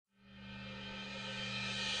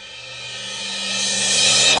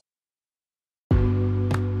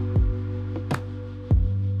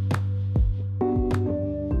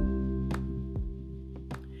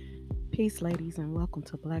Peace, ladies, and welcome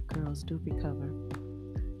to Black Girls Do Recover.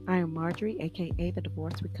 I am Marjorie, aka the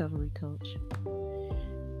Divorce Recovery Coach.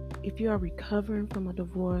 If you are recovering from a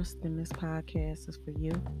divorce, then this podcast is for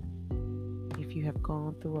you. If you have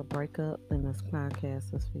gone through a breakup, then this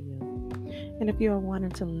podcast is for you. And if you are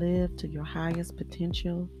wanting to live to your highest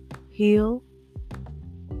potential, heal,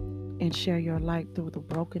 and share your light through the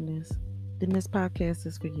brokenness, then this podcast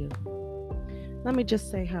is for you. Let me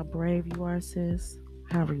just say how brave you are, sis,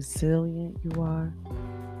 how resilient you are,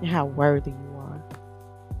 and how worthy you are.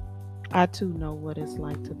 I too know what it's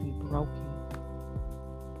like to be broken.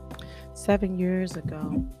 7 years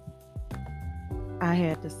ago, I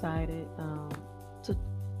had decided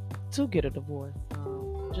to get a divorce.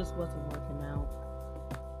 Just wasn't working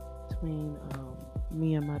out between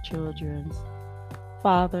me and my children's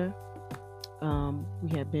father. We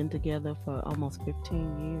had been together for almost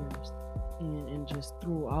 15 years. And just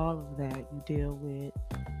through all of that, you deal with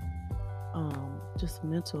just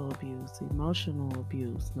mental abuse, emotional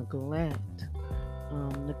abuse, neglect,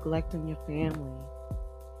 neglecting your family.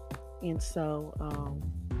 And so,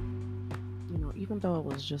 even though it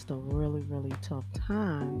was just a really, really tough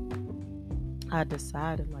time, I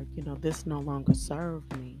decided, this no longer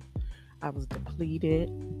served me. I was depleted,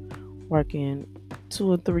 working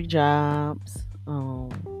 2 or 3 jobs,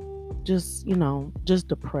 just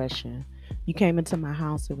depression. You came into my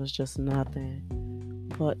house, it was just nothing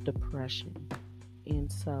but depression.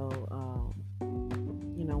 And so,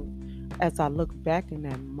 as I look back in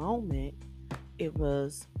that moment, it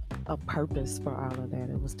was a purpose for all of that.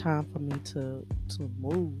 It was time for me to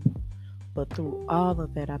move. But through all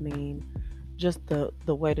of that, just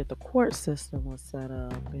the way that the court system was set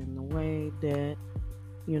up and the way that,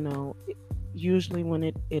 usually when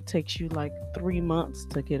it takes you like 3 months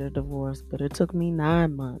to get a divorce, but it took me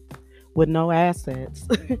 9 months with no assets.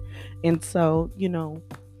 And so,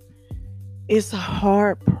 it's a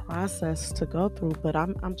hard process to go through, but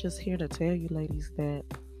I'm just here to tell you, ladies, that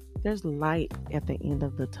there's light at the end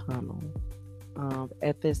of the tunnel.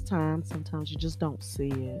 At this time, sometimes you just don't see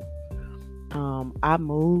it. I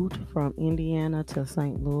moved from Indiana to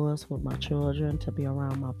St. Louis with my children to be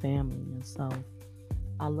around my family. And so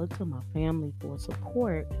I looked to my family for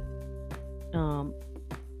support. And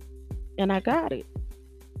I got it.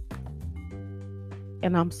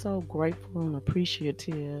 And I'm so grateful and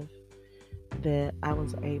appreciative that I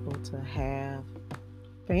was able to have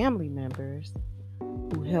family members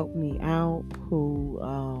who helped me out,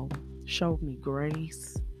 who showed me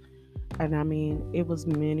grace. And it was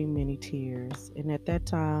many, many tears. And at that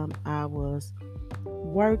time, I was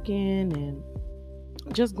working and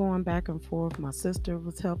just going back and forth. My sister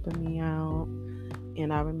was helping me out.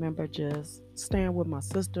 And I remember just staying with my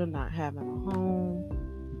sister, not having a home.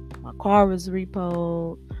 My car was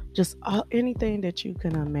repoed. Just anything that you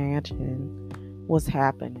can imagine was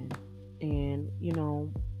happening. And,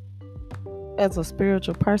 as a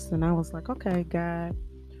spiritual person, I was like, okay, God,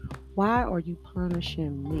 why are you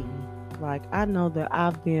punishing me? Like, I know that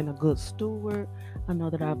I've been a good steward. I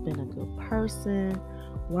know that I've been a good person.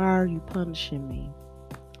 Why are you punishing me?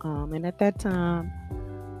 And at that time,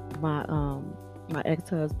 my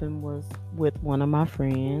ex-husband was with one of my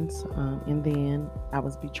friends. And then I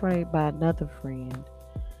was betrayed by another friend.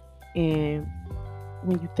 And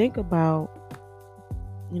when you think about,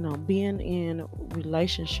 being in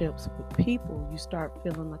relationships with people, you start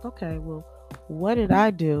feeling like, okay, well, what did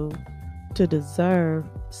I do to deserve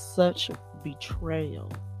such betrayal?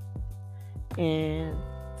 And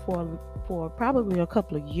for probably a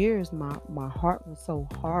couple of years, my heart was so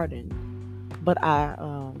hardened. But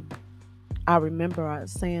I remember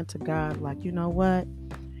saying to God, like, you know what?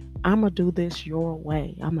 I'm going to do this your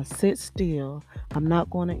way. I'm going to sit still. I'm not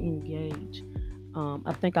going to engage.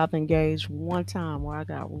 I think I've engaged one time where I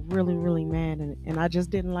got really, really mad and I just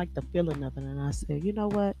didn't like the feeling of it. And I said, you know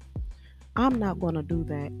what? I'm not going to do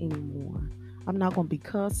that anymore. I'm not going to be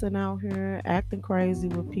cussing out here, acting crazy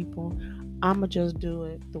with people. I'm going to just do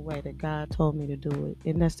it the way that God told me to do it.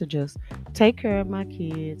 And that's to just take care of my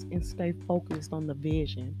kids and stay focused on the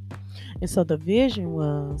vision. And so the vision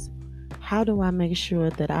was, how do I make sure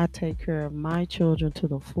that I take care of my children to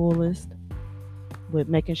the fullest, with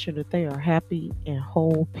making sure that they are happy and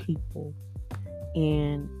whole people?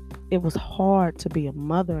 And it was hard to be a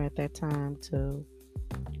mother at that time to,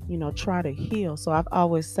 try to heal. So I've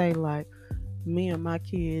always say, like, me and my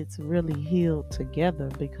kids really healed together,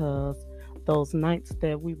 because those nights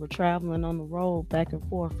that we were traveling on the road back and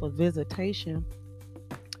forth for visitation,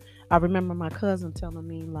 I remember my cousin telling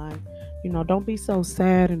me, like, don't be so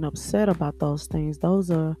sad and upset about those things. Those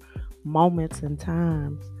are moments and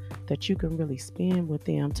times that you can really spend with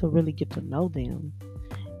them to really get to know them.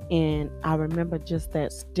 And I remember just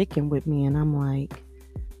that sticking with me. And I'm like,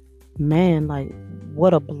 man, like,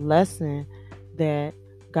 what a blessing that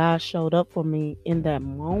God showed up for me in that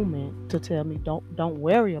moment to tell me, don't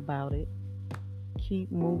worry about it.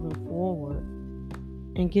 Keep moving forward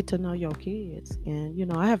and get to know your kids.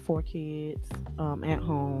 And I have 4 kids at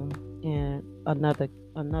home, and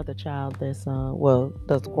another child that's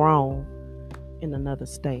grown in another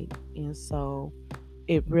state. And so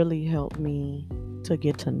it really helped me to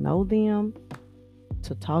get to know them,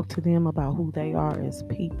 to talk to them about who they are as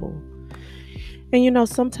people. And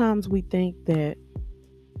sometimes we think that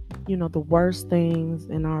the worst things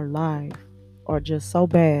in our life are just so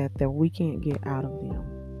bad that we can't get out of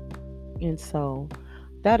them. And so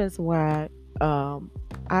that is why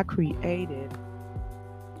I created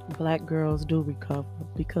Black Girls Do Recover,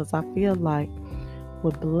 because I feel like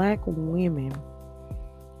with Black women,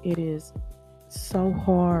 it is so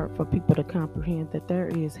hard for people to comprehend that there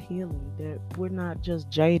is healing, that we're not just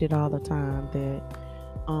jaded all the time. That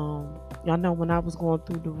y'all know, when I was going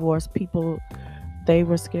through divorce, people, they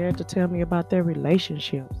were scared to tell me about their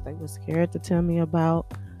relationships. They were scared to tell me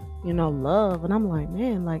about love. And I'm like,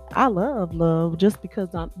 man, like, I love love. Just because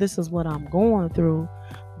this is what I'm going through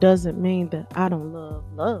doesn't mean that I don't love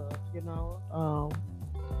love.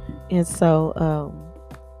 And so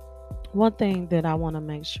one thing that I want to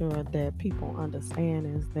make sure that people understand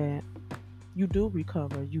is that you do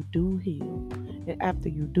recover, you do heal. And after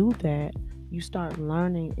you do that, you start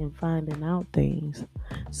learning and finding out things.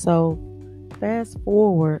 So fast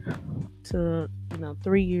forward to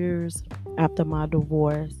 3 years after my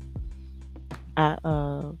divorce, I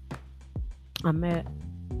I met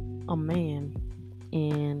a man.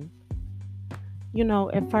 And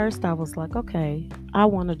at first I was like, okay, I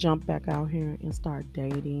want to jump back out here and start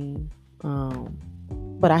dating.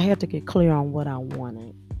 But I had to get clear on what I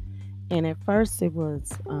wanted. And at first it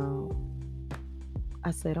was,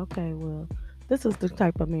 I said, okay, well, this is the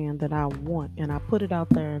type of man that I want. And I put it out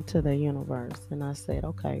there into the universe. And I said,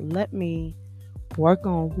 okay, let me work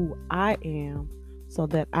on who I am so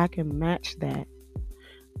that I can match that.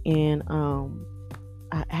 And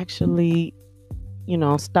I actually,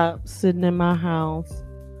 stopped sitting in my house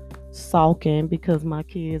sulking because my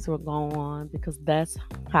kids were gone, because that's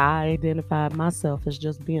how I identified myself, as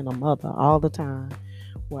just being a mother all the time,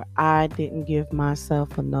 where I didn't give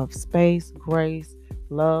myself enough space, grace,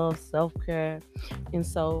 love, self-care. And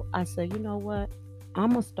so I said, you know what?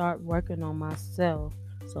 I'm going to start working on myself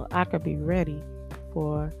so I could be ready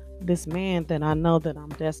for this man that I know that I'm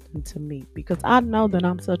destined to meet, because I know that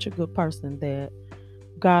I'm such a good person that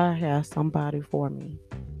God has somebody for me.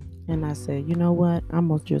 And I said, you know what? I'm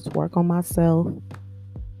going to just work on myself.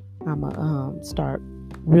 I'm going to start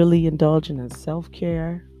really indulging in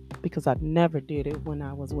self-care, because I never did it when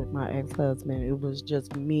I was with my ex-husband. It was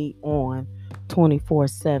just me on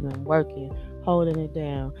 24/7, working, holding it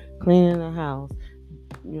down, cleaning the house,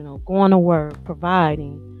 going to work,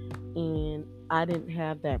 providing. And I didn't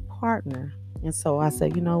have that partner. And so I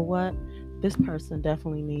said, you know what? This person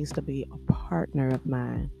definitely needs to be a partner of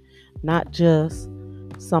mine, not just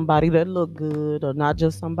somebody that look good, or not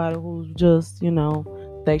just somebody who's just,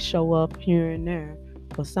 they show up here and there,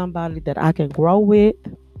 but somebody that I can grow with,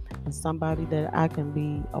 and somebody that I can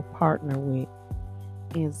be a partner with.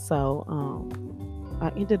 And so I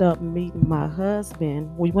ended up meeting my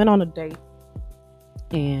husband. We went on a date,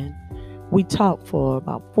 and we talked for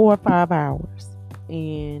about 4 or 5 hours,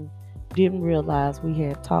 and didn't realize we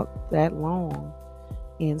had talked that long.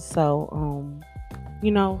 And so,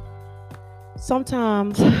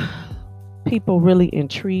 sometimes people really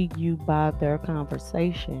intrigue you by their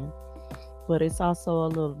conversation, but it's also a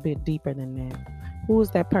little bit deeper than that. Who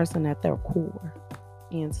is that person at their core?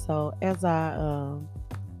 And so as I,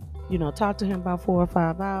 talked to him about 4 or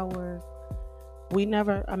 5 hours, we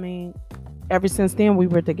never, ever since then we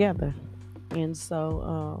were together. And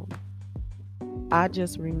so I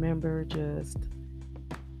just remember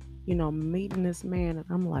meeting this man, and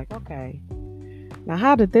I'm like, okay, now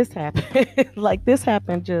how did this happen? Like, this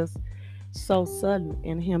happened just so sudden,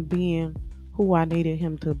 and him being who I needed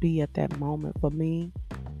him to be at that moment for me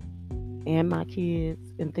and my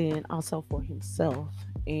kids, and then also for himself.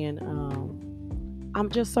 And I'm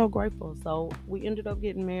just so grateful. So we ended up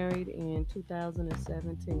getting married in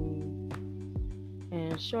 2017,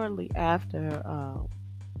 and shortly after,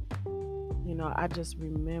 I just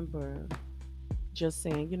remember just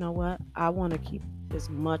saying, you know what, I want to keep as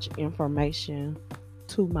much information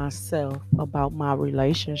to myself about my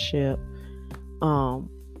relationship,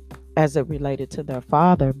 as it related to their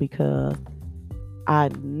father, because I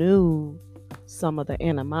knew some of the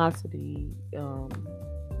animosity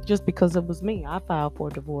just because it was me. I filed for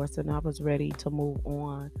divorce and I was ready to move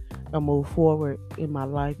on or move forward in my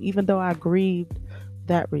life, even though I grieved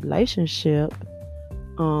that relationship.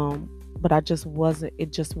 But I just wasn't,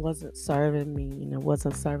 it just wasn't serving me and it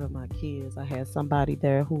wasn't serving my kids. I had somebody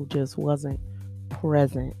there who just wasn't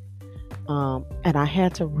present. And I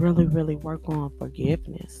had to really, really work on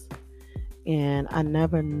forgiveness. And I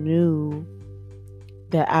never knew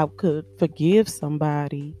that I could forgive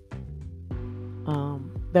somebody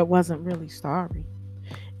that wasn't really sorry.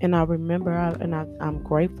 And I remember, I'm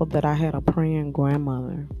grateful that I had a praying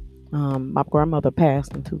grandmother. My grandmother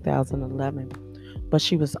passed in 2011, but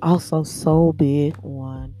she was also so big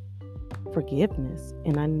on forgiveness.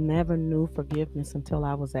 And I never knew forgiveness until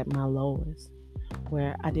I was at my lowest,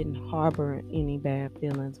 where I didn't harbor any bad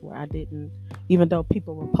feelings, where I didn't, even though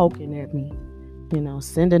people were poking at me,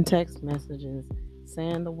 sending text messages,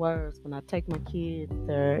 saying the words. When I take my kids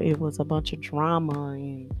there, it was a bunch of drama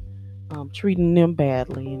and treating them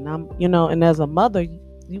badly. And and as a mother,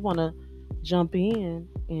 you want to jump in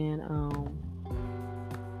and,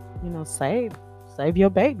 save your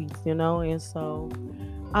babies, And so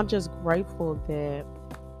I'm just grateful that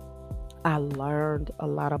I learned a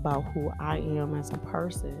lot about who I am as a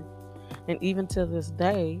person. And even to this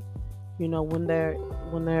day, when there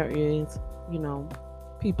is, you know,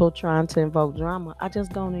 people trying to invoke drama, I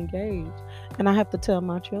just don't engage. And I have to tell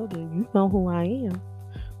my children, you know who I am.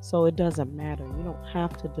 So it doesn't matter. You don't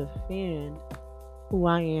have to defend who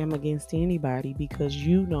I am against anybody because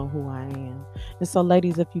you know who I am. And so,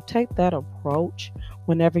 ladies, if you take that approach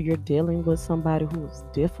whenever you're dealing with somebody who is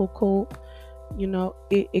difficult,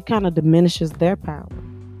 it kind of diminishes their power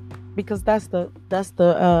because that's the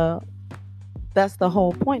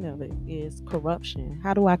whole point of it is corruption.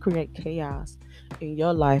 How do I create chaos in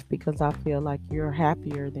your life because I feel like you're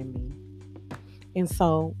happier than me? And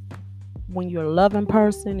so when you're a loving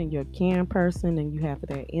person and you're a caring person and you have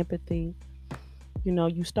that empathy,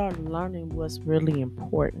 you start learning what's really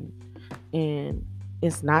important. And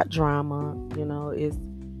it's not drama, it's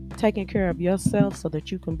taking care of yourself so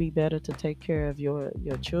that you can be better to take care of your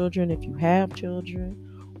children if you have children,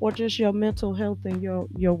 or just your mental health and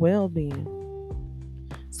your well-being.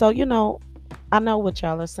 So, I know what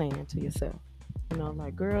y'all are saying to yourself.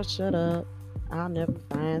 Like, girl, shut up. I'll never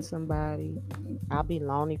find somebody. I'll be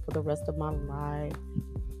lonely for the rest of my life.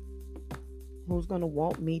 Who's going to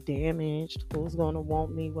want me damaged? Who's going to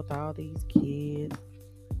want me with all these kids?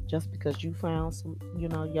 Just because you found some,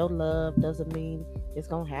 your love doesn't mean it's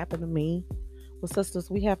going to happen to me. Well, sisters,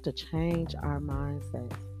 we have to change our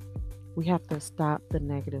mindset. We have to stop the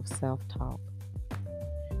negative self talk.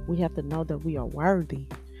 We have to know that we are worthy.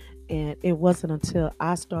 And it wasn't until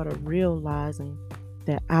I started realizing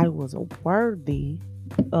that I was worthy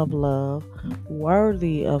of love,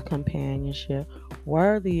 worthy of companionship,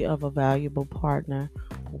 worthy of a valuable partner,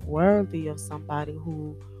 worthy of somebody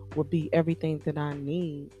who would be everything that I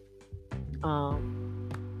need.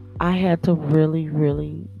 I had to really,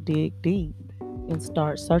 really dig deep and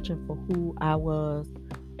start searching for who I was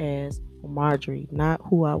as Marjorie, not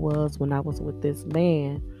who I was when I was with this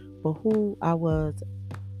man, but who I was,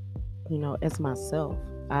 as myself.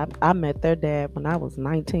 I met their dad when I was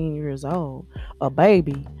 19 years old, a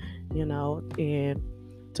baby, and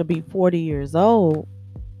to be 40 years old,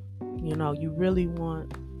 you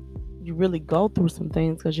really go through some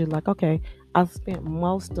things because you're like, okay, I spent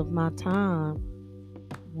most of my time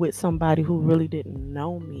with somebody who really didn't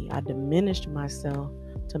know me. I diminished myself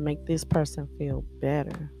to make this person feel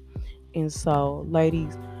better. And so,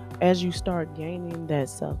 ladies, as you start gaining that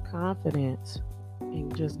self confidence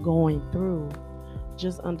and just going through,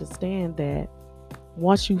 just understand that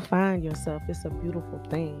once you find yourself, it's a beautiful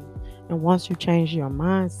thing. And once you change your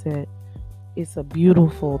mindset, it's a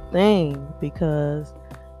beautiful thing because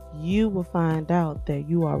you will find out that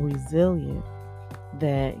you are resilient,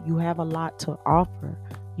 that you have a lot to offer.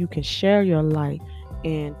 You can share your light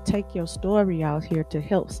and take your story out here to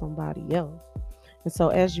help somebody else. And so,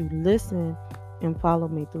 as you listen and follow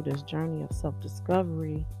me through this journey of self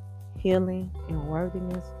discovery, healing, and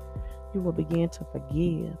worthiness, you will begin to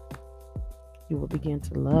forgive. You will begin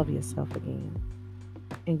to love yourself again.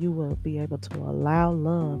 And you will be able to allow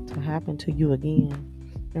love to happen to you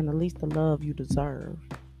again, and at least the love you deserve.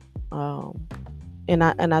 Um, and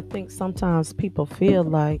I think sometimes people feel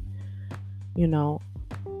like, you know,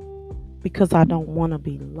 because I don't want to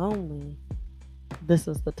be lonely, this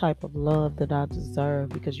is the type of love that I deserve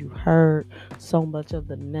because you heard so much of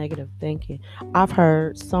the negative thinking. I've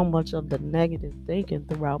heard so much of the negative thinking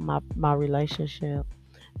throughout my relationship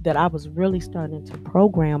that I was really starting to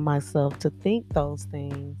program myself to think those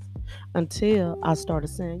things until I started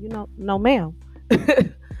saying, no, ma'am.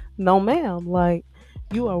 No, ma'am. Like,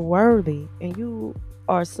 you are worthy and you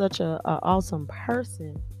are such a awesome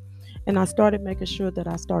person. And I started making sure that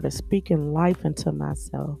I started speaking life into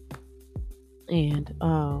myself. And,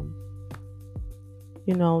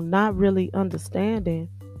 not really understanding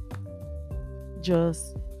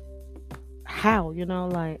just how,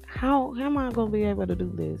 like, how am I going to be able to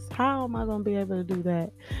do this? How am I going to be able to do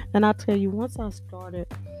that? And I tell you, once I started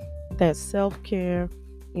that self care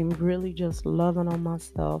and really just loving on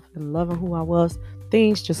myself and loving who I was,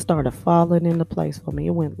 things just started falling into place for me.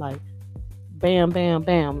 It went like bam, bam,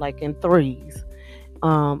 bam, like in threes.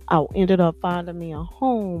 I ended up finding me a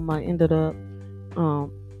home. I ended up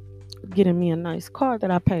um, getting me a nice car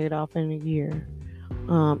that I paid off in a year.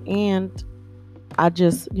 And I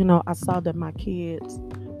just, I saw that my kids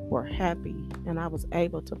were happy and I was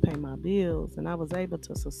able to pay my bills and I was able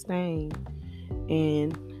to sustain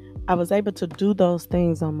and I was able to do those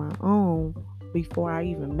things on my own before I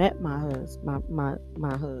even met my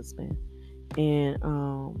husband. And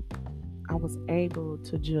I was able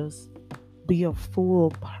to just be a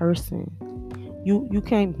full person. You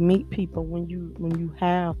can't meet people when you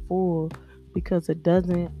have full because it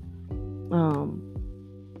doesn't um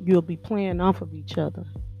you'll be playing off of each other.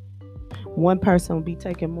 One person will be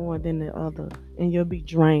taking more than the other and you'll be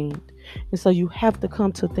drained. And so you have to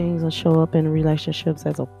come to things and show up in relationships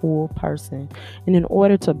as a full person. And in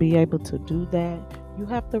order to be able to do that, you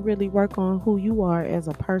have to really work on who you are as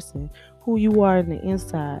a person, who you are in the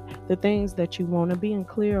inside, the things that you want to, being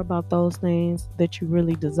clear about those things that you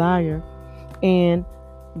really desire and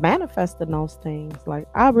manifesting those things. Like,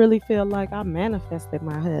 I really feel like I manifested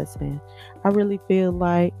my husband. I really feel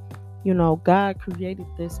like, God created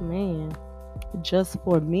this man just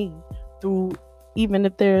for me through, even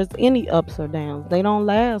if there's any ups or downs, they don't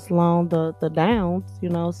last long, the downs,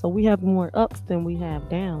 so we have more ups than we have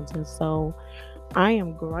downs. And so I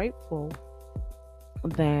am grateful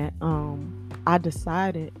that I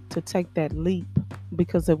decided to take that leap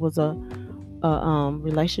because it was a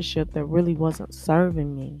relationship that really wasn't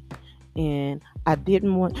serving me. And I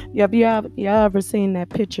didn't want. Y'all ever seen that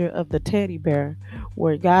picture of the teddy bear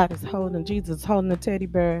where God is holding, Jesus is holding the teddy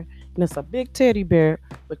bear, and it's a big teddy bear,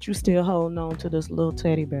 but you still holding on to this little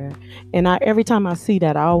teddy bear. And every time I see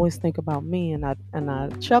that, I always think about me, and I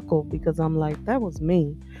chuckle because I'm like, that was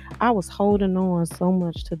me. I was holding on so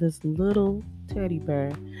much to this little teddy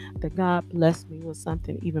bear that God blessed me with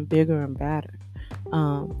something even bigger and better,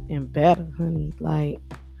 honey. Like,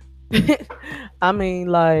 I mean,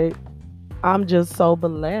 like, I'm just so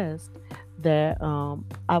blessed that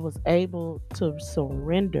I was able to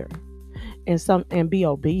surrender and be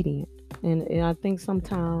obedient. And I think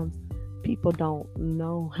sometimes people don't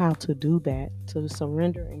know how to do that, to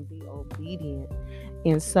surrender and be obedient.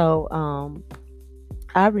 And so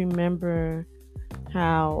I remember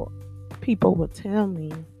how people would tell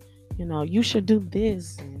me, you should do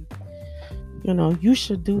this and you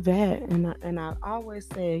should do that. And I always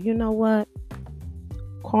said, you know what?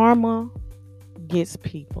 Karma gets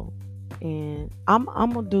people. And I'm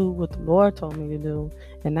gonna do what the Lord told me to do,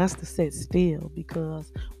 and that's to sit still.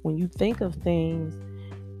 Because when you think of things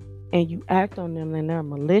and you act on them and they're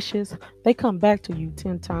malicious, they come back to you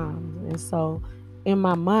 10 times. And so in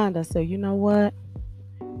my mind, I said, you know what?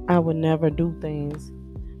 I would never do things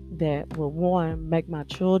that would, one, make my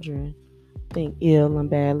children think ill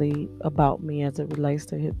and badly about me as it relates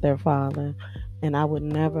to their father. And I would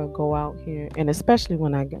never go out here, and especially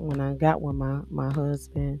when I got with my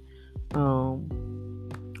husband, well,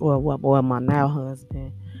 my now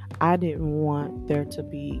husband, I didn't want there to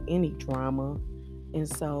be any drama. And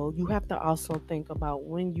so you have to also think about,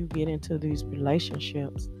 when you get into these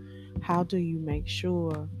relationships, how do you make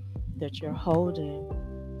sure that you're holding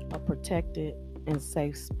a protected and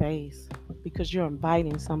safe space, because you're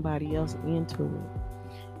inviting somebody else into it.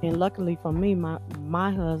 And luckily for me,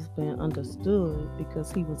 my husband understood,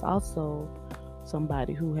 because he was also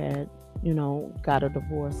somebody who had, got a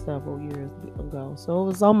divorce several years ago. So it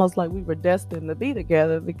was almost like we were destined to be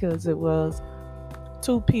together, because it was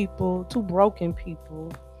two broken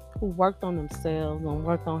people who worked on themselves and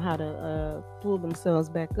worked on how to pull themselves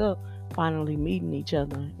back up, finally meeting each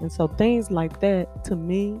other. And so things like that, to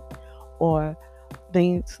me, are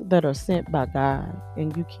things that are sent by God,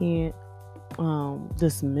 and you can't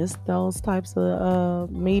dismiss those types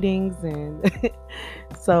of meetings. And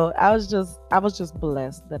so I was just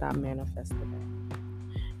blessed that I manifested that.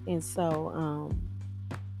 And so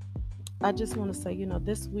I just want to say,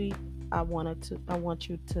 this week I want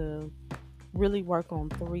you to really work on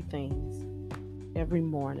three things every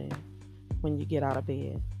morning when you get out of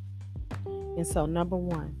bed. And so, number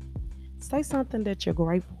one, say something that you're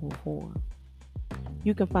grateful for.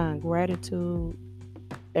 You can find gratitude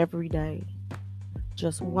every day,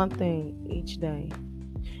 just one thing each day.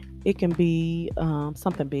 It can be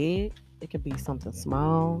something big, it can be something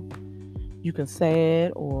small. You can say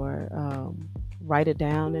it or write it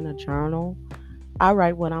down in a journal. I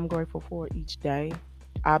write what I'm grateful for each day.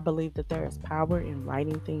 I believe that there is power in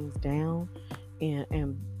writing things down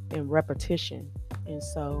and repetition. And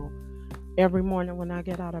so every morning when I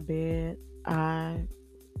get out of bed, I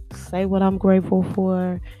say what I'm grateful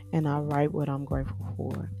for and I write what I'm grateful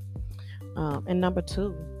for. And number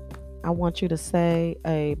two, I want you to say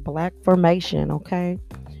a black formation, okay?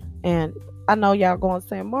 And I know y'all going to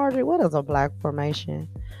say, Marjorie, what is a black formation?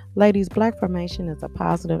 Ladies, black formation is a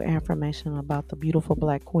positive affirmation about the beautiful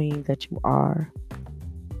black queen that you are.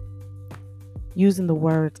 Using the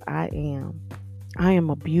words I am. I am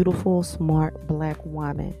a beautiful, smart black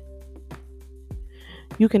woman.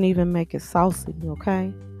 You can even make it saucy,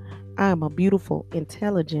 okay? I am a beautiful,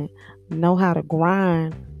 intelligent, know how to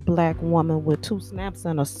grind black woman with 2 snaps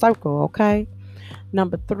in a circle, okay?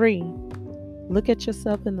 Number three, look at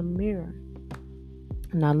yourself in the mirror.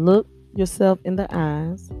 Now look yourself in the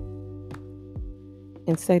eyes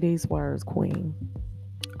and say these words, Queen.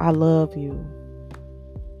 I love you.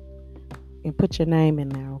 And put your name in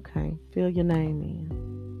there, okay? Fill your name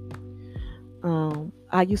in.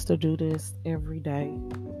 I used to do this every day.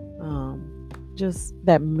 Just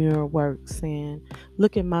that mirror work, saying,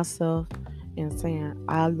 look at myself and saying,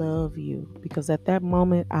 I love you. Because at that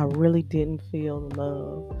moment, I really didn't feel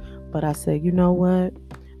love. But I said, you know what?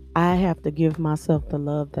 I have to give myself the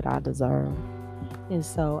love that I deserve. And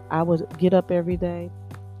so I would get up every day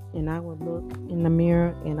and I would look in the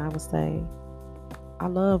mirror and I would say, I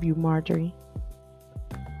love you, Marjorie.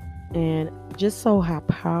 And just so how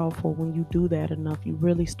powerful when you do that enough, you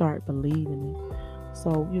really start believing it.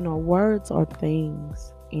 So, words are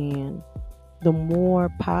things. And the more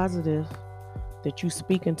positive that you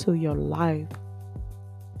speak into your life,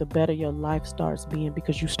 the better your life starts being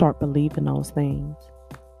because you start believing those things.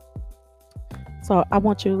 So I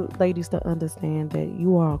want you ladies to understand that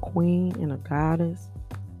you are a queen and a goddess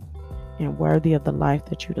and worthy of the life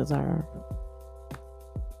that you deserve.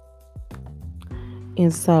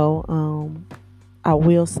 And so I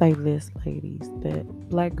will say this, ladies, that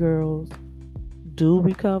black girls do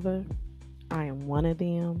recover. I am one of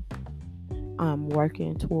them. I'm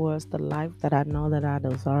working towards the life that I know that I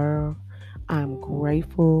deserve. I'm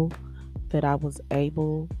grateful that I was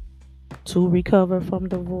able to recover from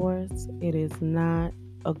divorce. It is not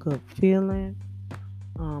a good feeling.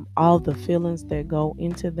 All the feelings that go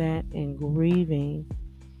into that and grieving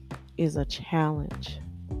is a challenge.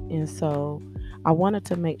 And so I wanted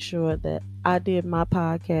to make sure that I did my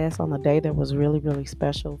podcast on a day that was really, really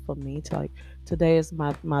special for me. Today is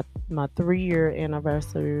my 3-year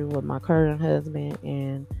anniversary with my current husband,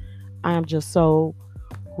 and I am just so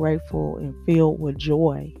grateful and filled with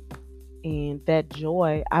joy. And that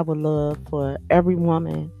joy, I would love for every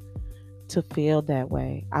woman to feel that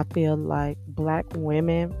way. I feel like black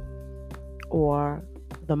women are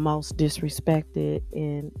the most disrespected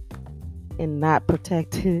and not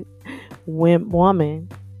protected woman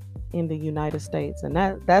in the United States, and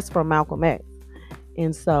that's from Malcolm X.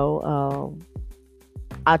 And so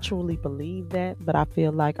I truly believe that, but I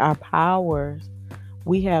feel like our powers,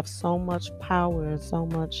 we have so much power and so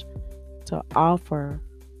much to offer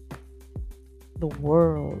the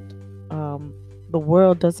world. The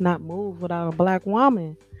world does not move without a black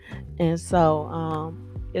woman. And so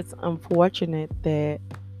it's unfortunate that,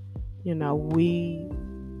 we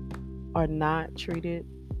are not treated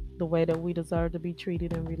the way that we deserve to be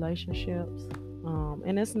treated in relationships.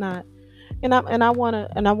 And it's not, and I want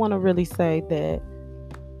to really say that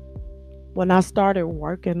when I started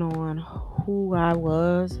working on who I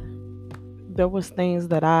was, there was things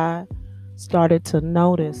that I started to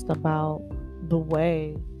notice about the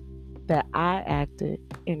way that I acted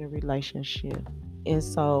in a relationship. And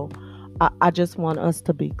so I just want us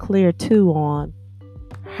to be clear too on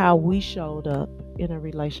how we showed up in a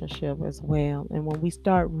relationship as well. And when we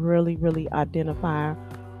start really, really identifying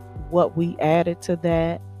what we added to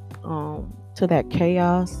that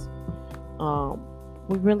chaos,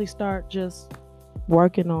 we really start just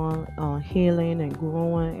working on healing and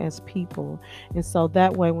growing as people. And so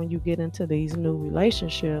that way, when you get into these new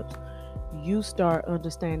relationships, you start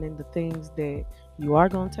understanding the things that you are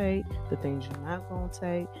going to take, the things you're not going to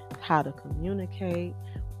take, how to communicate,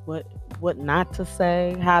 what not to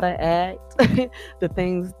say, how to act, the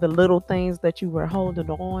little things that you were holding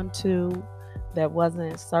on to that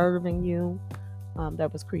wasn't serving you,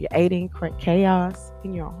 that was creating chaos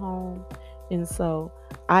in your home. And so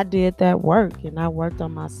I did that work and I worked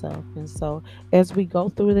on myself. And so as we go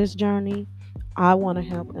through this journey, I want to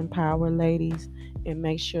help empower ladies and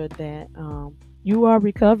make sure that you are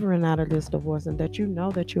recovering out of this divorce and that you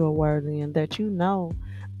know that you are worthy and that you know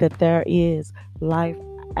that there is life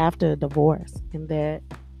after a divorce and that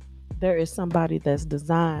there is somebody that's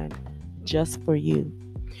designed just for you.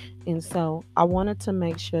 And so I wanted to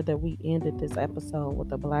make sure that we ended this episode with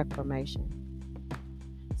a black formation.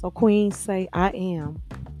 So, queens, say, I am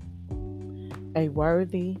a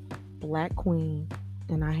worthy black queen,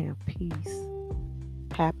 and I have peace,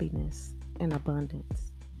 happiness, and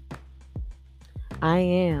abundance. I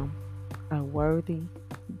am a worthy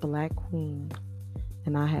black queen,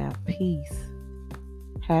 and I have peace,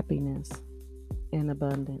 happiness, and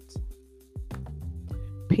abundance.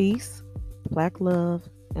 Peace, black love,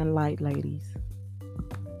 and light, ladies.